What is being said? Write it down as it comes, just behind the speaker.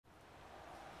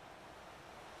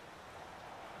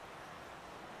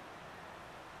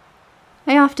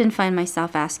often find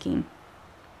myself asking,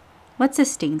 what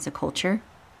sustains a culture?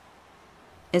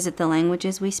 Is it the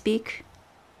languages we speak?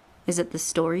 Is it the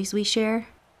stories we share?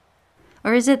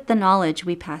 Or is it the knowledge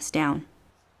we pass down?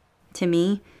 To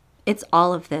me, it's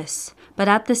all of this, but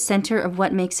at the center of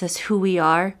what makes us who we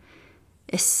are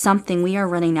is something we are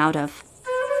running out of.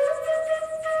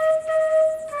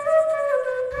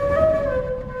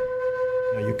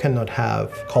 You cannot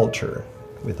have culture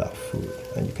without food,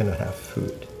 and you cannot have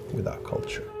food without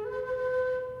culture.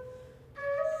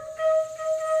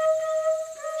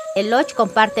 El Lodge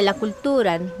comparte la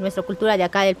cultura, nuestra cultura de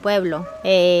acá del pueblo.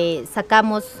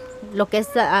 Sacamos lo que es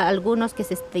algunos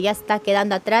que ya está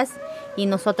quedando atrás y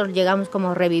nosotros llegamos como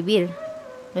a revivir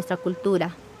nuestra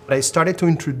cultura. I started to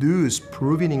introduce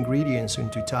Peruvian ingredients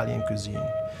into Italian cuisine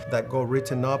that got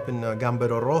written up in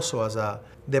Gambero Rosso as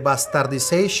the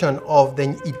bastardization of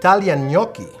the Italian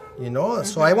gnocchi, you know? Mm-hmm.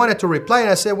 So I wanted to reply and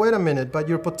I said, wait a minute, but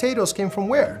your potatoes came from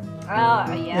where? Oh,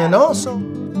 yeah. You know, so...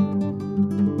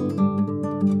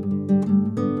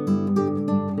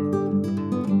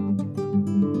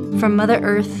 From Mother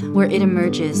Earth, where it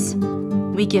emerges,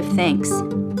 we give thanks.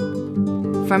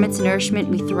 From its nourishment,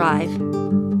 we thrive.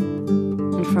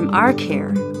 And from our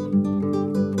care,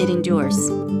 it endures.